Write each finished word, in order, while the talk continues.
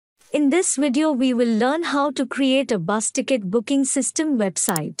In this video we will learn how to create a bus ticket booking system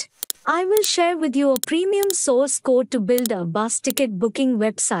website. I will share with you a premium source code to build a bus ticket booking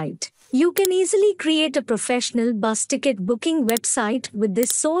website. You can easily create a professional bus ticket booking website with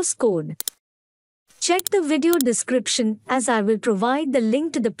this source code. Check the video description as I will provide the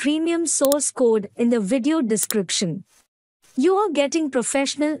link to the premium source code in the video description. You are getting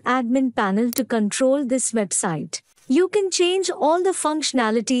professional admin panel to control this website. You can change all the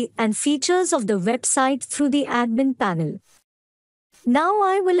functionality and features of the website through the admin panel. Now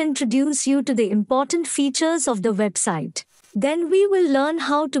I will introduce you to the important features of the website. Then we will learn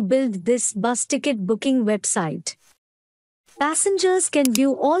how to build this bus ticket booking website. Passengers can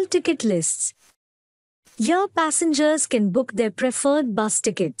view all ticket lists. Here passengers can book their preferred bus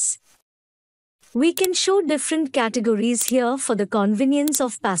tickets. We can show different categories here for the convenience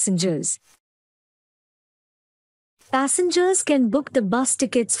of passengers. Passengers can book the bus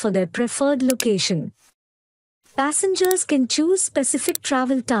tickets for their preferred location. Passengers can choose specific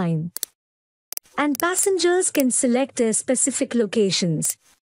travel time. And passengers can select their specific locations.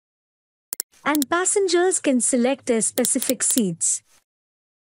 And passengers can select their specific seats.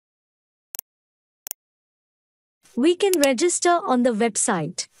 We can register on the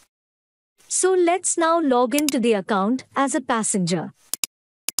website. So let's now log into the account as a passenger.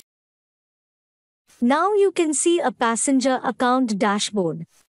 Now you can see a passenger account dashboard.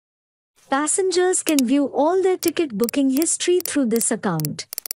 Passengers can view all their ticket booking history through this account.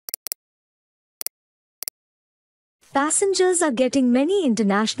 Passengers are getting many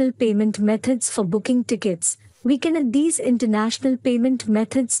international payment methods for booking tickets. We can add these international payment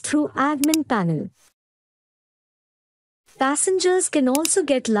methods through admin panel. Passengers can also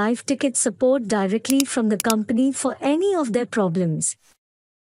get live ticket support directly from the company for any of their problems.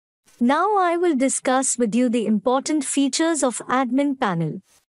 Now I will discuss with you the important features of admin panel.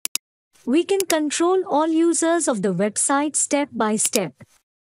 We can control all users of the website step by step.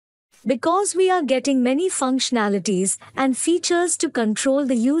 Because we are getting many functionalities and features to control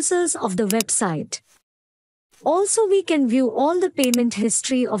the users of the website. Also we can view all the payment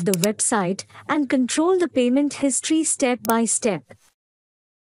history of the website and control the payment history step by step.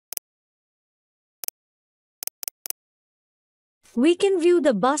 We can view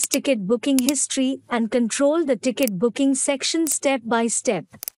the bus ticket booking history and control the ticket booking section step by step.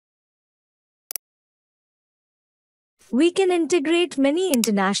 We can integrate many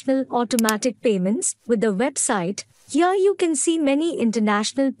international automatic payments with the website. Here you can see many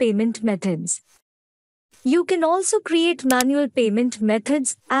international payment methods. You can also create manual payment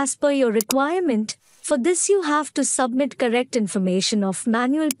methods as per your requirement. For this you have to submit correct information of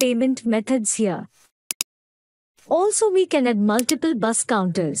manual payment methods here. Also we can add multiple bus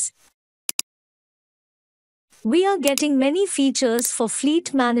counters. We are getting many features for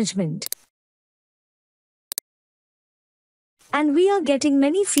fleet management. And we are getting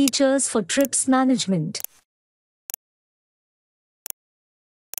many features for trips management.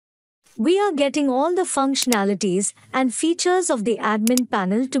 We are getting all the functionalities and features of the admin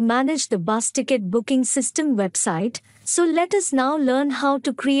panel to manage the bus ticket booking system website. So let us now learn how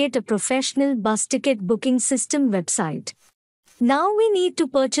to create a professional bus ticket booking system website. Now we need to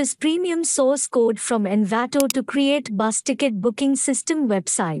purchase premium source code from Envato to create bus ticket booking system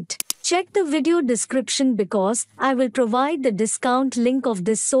website. Check the video description because I will provide the discount link of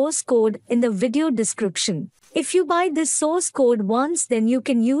this source code in the video description. If you buy this source code once, then you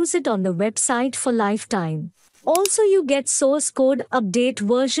can use it on the website for lifetime. Also you get source code update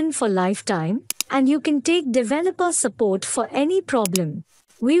version for lifetime, and you can take developer support for any problem.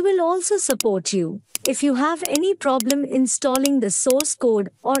 We will also support you. If you have any problem installing the source code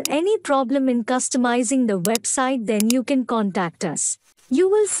or any problem in customizing the website, then you can contact us. You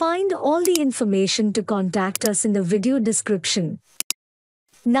will find all the information to contact us in the video description.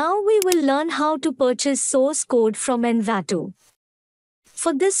 Now we will learn how to purchase source code from Envato.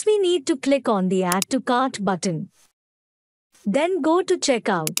 For this we need to click on the Add to Cart button. Then go to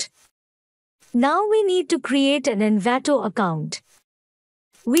Checkout. Now we need to create an Envato account.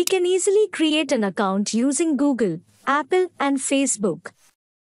 We can easily create an account using Google, Apple and Facebook.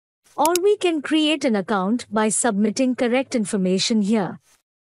 Or we can create an account by submitting correct information here.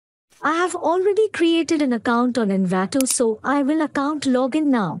 I have already created an account on Envato, so I will account login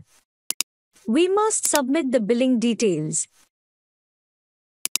now. We must submit the billing details.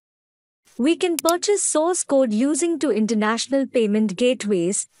 We can purchase source code using two international payment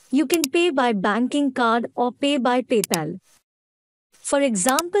gateways. You can pay by banking card or pay by PayPal. For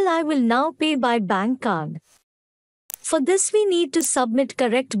example, I will now pay by bank card. For this we need to submit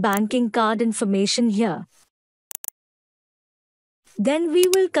correct banking card information here. Then we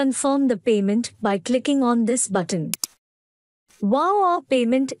will confirm the payment by clicking on this button. Wow, our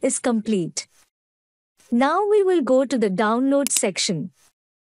payment is complete. Now we will go to the download section.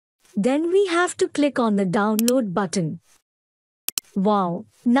 Then we have to click on the download button. Wow,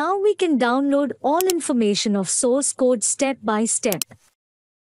 now we can download all information of source code step by step.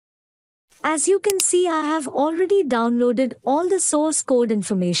 As you can see, I have already downloaded all the source code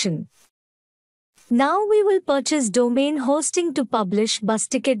information. Now we will purchase domain hosting to publish bus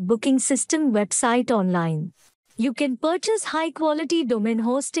ticket booking system website online. You can purchase high-quality domain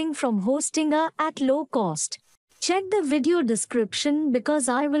hosting from Hostinger at low cost. Check the video description because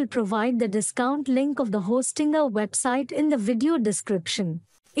I will provide the discount link of the Hostinger website in the video description.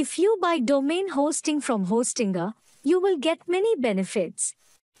 If you buy domain hosting from Hostinger, you will get many benefits.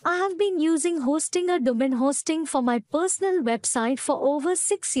 I have been using Hostinger domain hosting for my personal website for over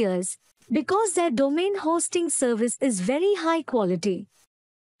 6 years because their domain hosting service is very high quality.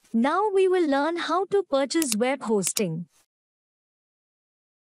 Now we will learn how to purchase web hosting.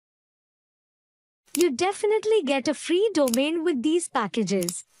 You definitely get a free domain with these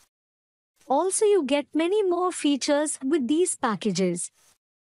packages. Also, you get many more features with these packages.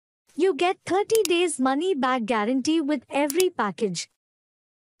 You get 30 days money back guarantee with every package.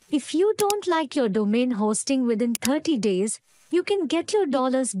 If you don't like your domain hosting within 30 days, you can get your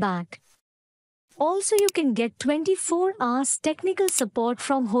dollars back. Also, you can get 24 hours technical support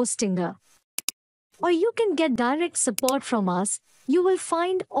from Hostinger. Or you can get direct support from us. You will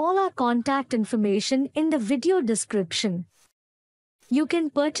find all our contact information in the video description. You can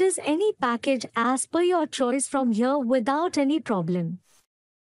purchase any package as per your choice from here without any problem.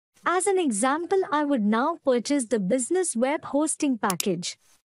 As an example, I would now purchase the business web hosting package.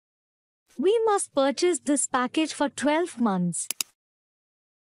 We must purchase this package for 12 months.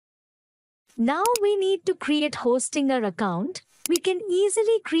 Now we need to create Hostinger account. We can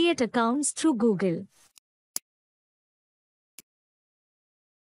easily create accounts through Google.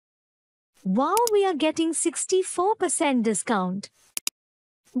 Wow, we are getting 64% discount.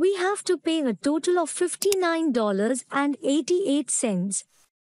 We have to pay a total of $59.88.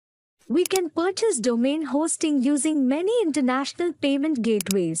 We can purchase domain hosting using many international payment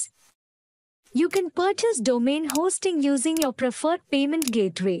gateways. You can purchase domain hosting using your preferred payment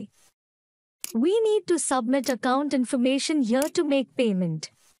gateway. We need to submit account information here to make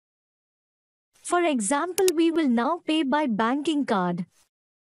payment. For example, we will now pay by banking card.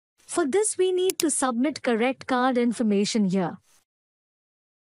 For this, we need to submit correct card information here.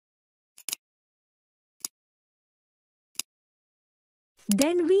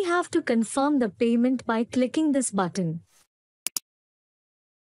 Then we have to confirm the payment by clicking this button.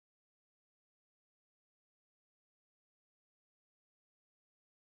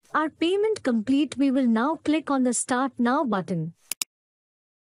 Our payment complete. We will now click on the Start Now button.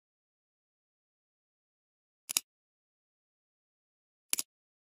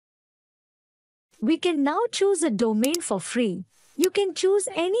 We can now choose a domain for free. You can choose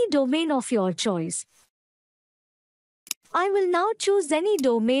any domain of your choice. I will now choose any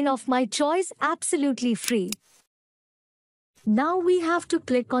domain of my choice absolutely free. Now we have to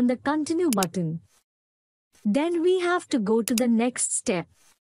click on the Continue button. Then we have to go to the next step.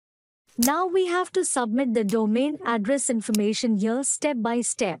 Now we have to submit the domain address information here step by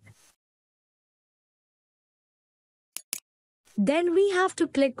step. Then we have to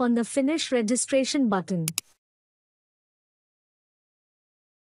click on the Finish Registration button.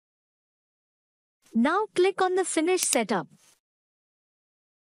 Now click on the Finish Setup.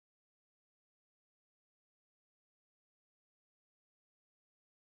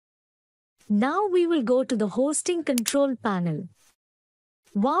 Now we will go to the Hosting Control panel.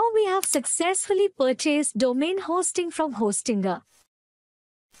 Wow, we have successfully purchased domain hosting from Hostinger.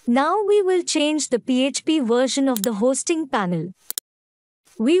 Now we will change the PHP version of the hosting panel.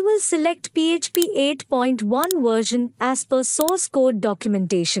 We will select PHP 8.1 version as per source code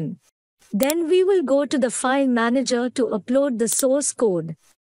documentation. Then we will go to the file manager to upload the source code.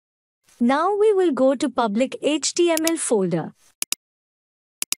 Now we will go to public HTML folder.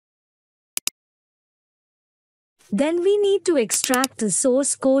 Then we need to extract the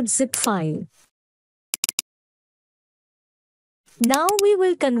source code zip file. Now we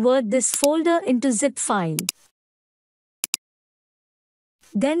will convert this folder into zip file.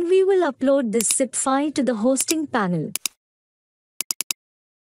 Then we will upload this zip file to the hosting panel.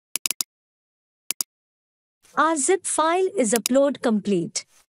 Our zip file is upload complete.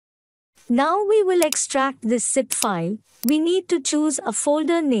 Now we will extract this zip file. We need to choose a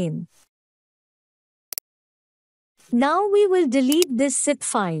folder name. Now we will delete this zip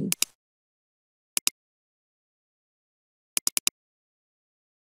file.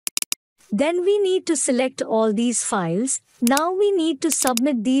 Then we need to select all these files. Now we need to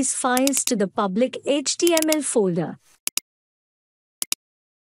submit these files to the public HTML folder.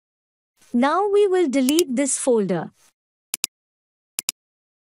 Now we will delete this folder.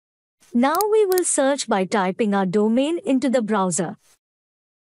 Now we will search by typing our domain into the browser.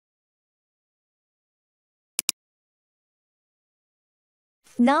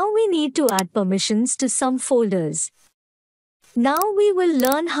 Now we need to add permissions to some folders. Now we will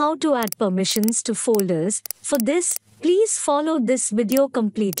learn how to add permissions to folders. For this, please follow this video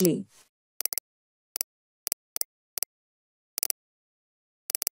completely.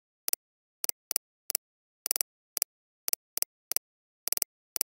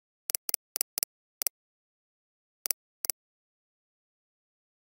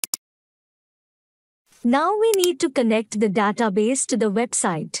 Now we need to connect the database to the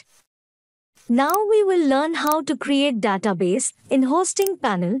website. Now we will learn how to create database in hosting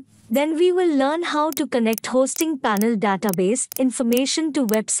panel. Then we will learn how to connect hosting panel database information to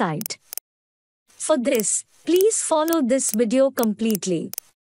website. For this, please follow this video completely.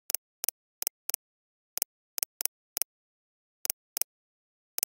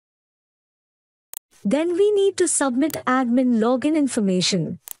 Then we need to submit admin login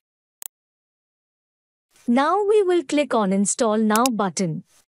information. Now we will click on Install Now button.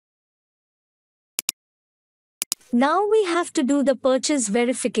 Now we have to do the purchase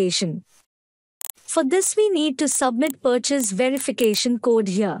verification. For this we need to submit purchase verification code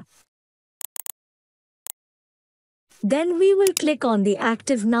here. Then we will click on the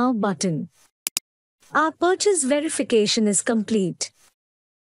Active Now button. Our purchase verification is complete.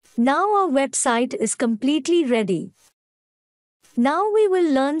 Now our website is completely ready. Now we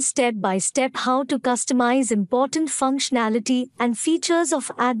will learn step by step how to customize important functionality and features of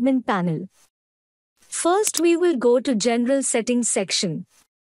admin panel. First we will go to General Settings section.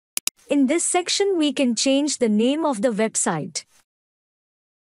 In this section we can change the name of the website.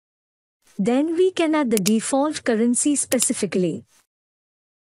 Then we can add the default currency specifically.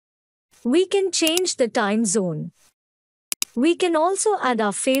 We can change the time zone. We can also add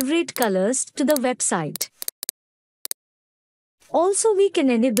our favorite colors to the website. Also we can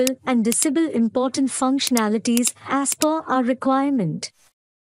enable and disable important functionalities as per our requirement.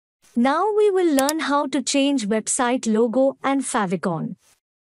 Now we will learn how to change website logo and favicon.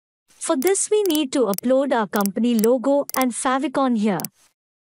 For this we need to upload our company logo and favicon here.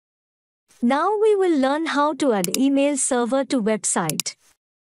 Now we will learn how to add email server to website.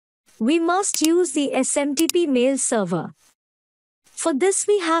 We must use the SMTP mail server. For this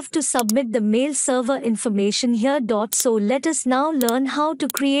we have to submit the mail server information here. So let us now learn how to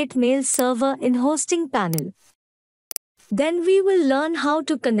create mail server in hosting panel. Then we will learn how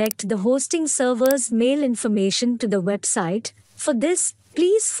to connect the hosting server's mail information to the website. For this,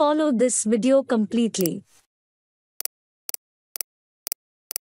 please follow this video completely.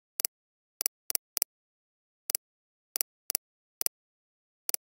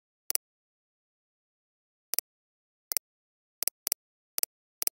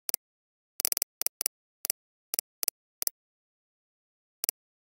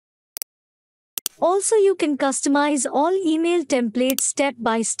 Also you can customize all email templates step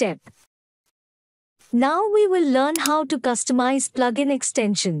by step. Now we will learn how to customize plugin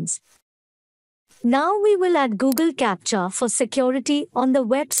extensions. Now we will add Google Captcha for security on the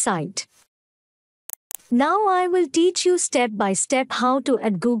website. Now I will teach you step by step how to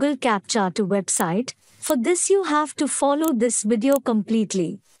add Google Captcha to website. For this you have to follow this video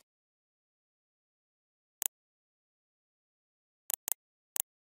completely.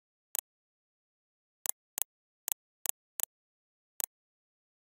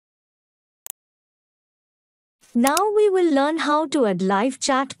 Now we will learn how to add live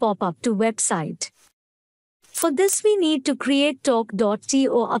chat pop-up to website. For this we need to create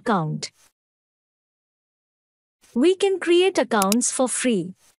talk.to account. We can create accounts for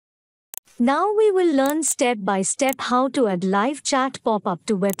free. Now we will learn step by step how to add live chat pop-up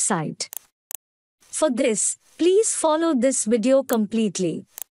to website. For this, please follow this video completely.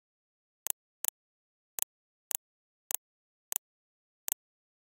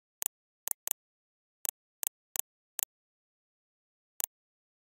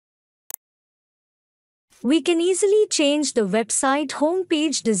 We can easily change the website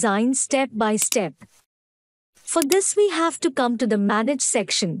homepage design step by step. For this we have to come to the Manage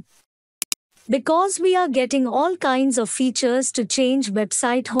section. Because we are getting all kinds of features to change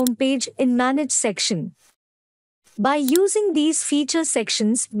website homepage in Manage section. By using these feature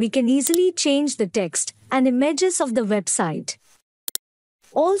sections, we can easily change the text and images of the website.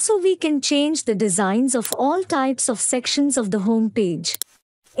 Also we can change the designs of all types of sections of the homepage.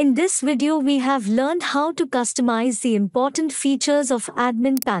 In this video, we have learned how to customize the important features of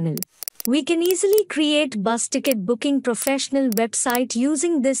admin panel. We can easily create bus ticket booking professional website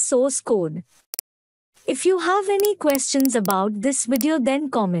using this source code. If you have any questions about this video, then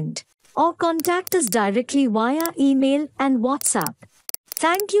comment or contact us directly via email and WhatsApp.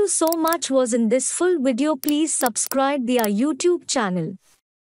 Thank you so much. Was in this full video. Please subscribe the our YouTube channel.